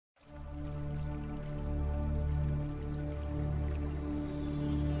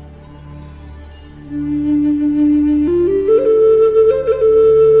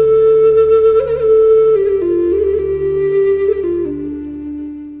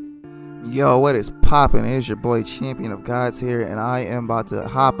Yo, what is poppin'? It's your boy ChampionOfGodz here, and I am about to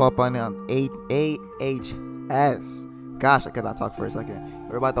hop up on AHS. Gosh, I could not talk for a second.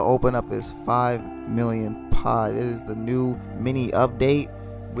 We're about to open up this 5 million pod. It is the new mini update.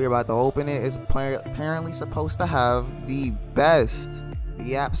 We're about to open it. It's apparently supposed to have the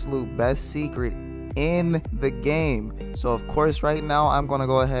absolute best secret in the game. So of course right now I'm gonna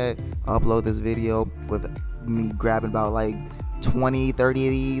go ahead, upload this video with me grabbing about like 20-30 of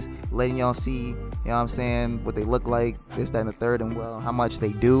these, letting y'all see, you know what I'm saying, what they look like, this, that, and the third, and well, how much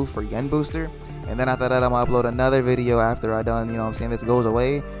they do for yen booster. And then after that I'm gonna upload another video after I done, you know what I'm saying, this goes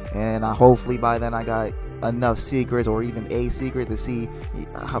away, and hopefully by then I got enough secrets or even a secret to see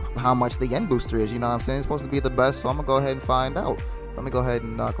how much the yen booster is. You know what I'm saying, it's supposed to be the best, so I'm gonna go ahead and find out. Let me go ahead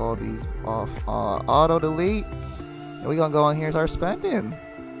and knock all these off, auto delete, and we gonna go in here and start spending.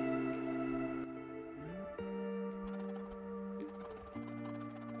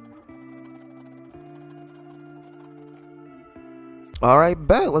 Alright,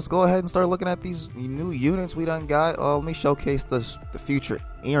 bet. Let's go ahead and start looking at these new units we done got. Let me showcase the future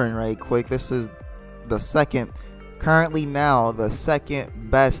Aaron right quick. This is the second, currently now, the second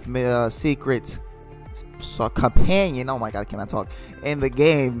best secret companion, oh my god, can I talk, in the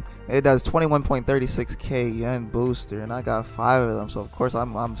game. It does 21.36k yen booster, and I got 5 of them, so of course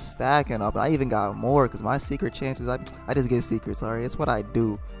I'm stacking up. I even got more because my secret chances, I just get secrets. Alright, it's what I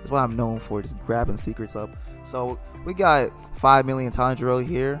do, it's what I'm known for, just grabbing secrets up. So we got 5 million Tanjiro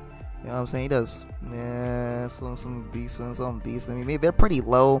here. You know what I'm saying? He does, yeah, some decent. I mean, they're pretty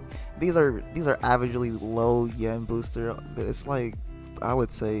low. These are averagely low yen booster. It's like, I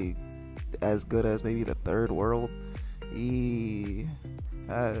would say, as good as maybe the third world.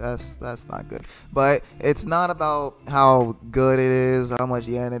 That's not good. But it's not about how good it is, how much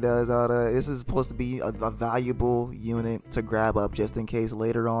yen it does. This is supposed to be a valuable unit to grab up just in case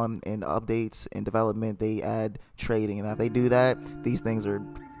later on in updates and development they add trading. And if they do that, these things are,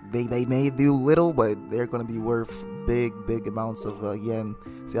 they may do little, but they're going to be worth big amounts of yen.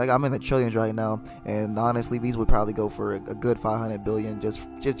 See, I'm in the trillions right now, and honestly these would probably go for a good 500 billion just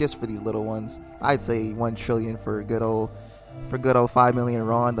for these little ones. I'd say 1 trillion for good old 5 million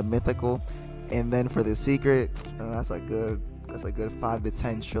Ron, the mythical. And then for the secret, that's a good 5 to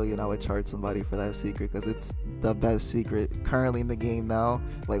 10 trillion. I would charge somebody for that secret because it's the best secret currently in the game now.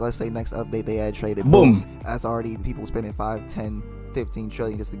 Like, let's say next update they add traded, boom, that's already people spending 5, 10, 15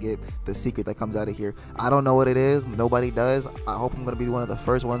 trillion just to get the secret that comes out of here. I don't know what it is, nobody does. I hope I'm gonna be one of the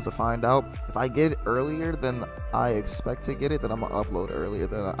first ones to find out. If I get it earlier than I expect to get it, then I'm gonna upload earlier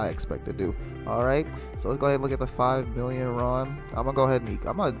than I expect to do. All right, so let's go ahead and look at the 5 million Ron. I'm gonna go ahead and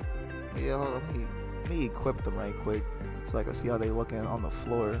hold on, let me equip them right quick so I can see how they looking on the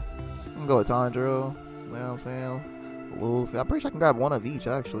floor. I'm gonna go with Tanjiro, you know what I'm saying, Luffy. I'm pretty sure I can grab one of each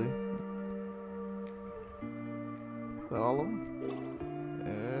actually. Is that all of them?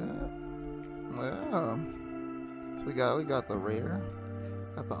 Yeah. So we got the rare,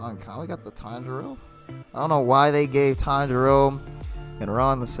 got the uncommon, we got the Tanjiro. I don't know why they gave Tanjiro and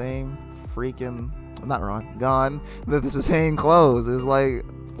Ron the same freaking, not Ron, Gon, this is the same clothes. It's like,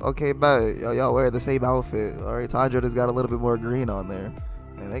 okay, bet y'all wear the same outfit. Alright, Tanjiro just got a little bit more green on there,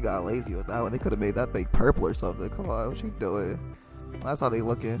 and they got lazy with that one. They could have made that thing purple or something. Come on, what you doing? That's how they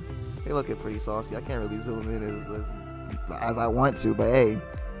looking. They looking pretty saucy. I can't really zoom in as I want to, but hey,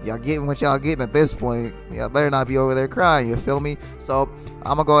 y'all getting what y'all getting at this point. Y'all better not be over there crying, you feel me? So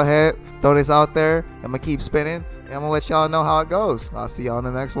I'm gonna go ahead, throw this out there, I'm gonna keep spinning, and I'm gonna let y'all know how it goes. I'll see y'all in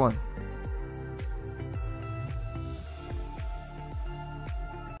the next one.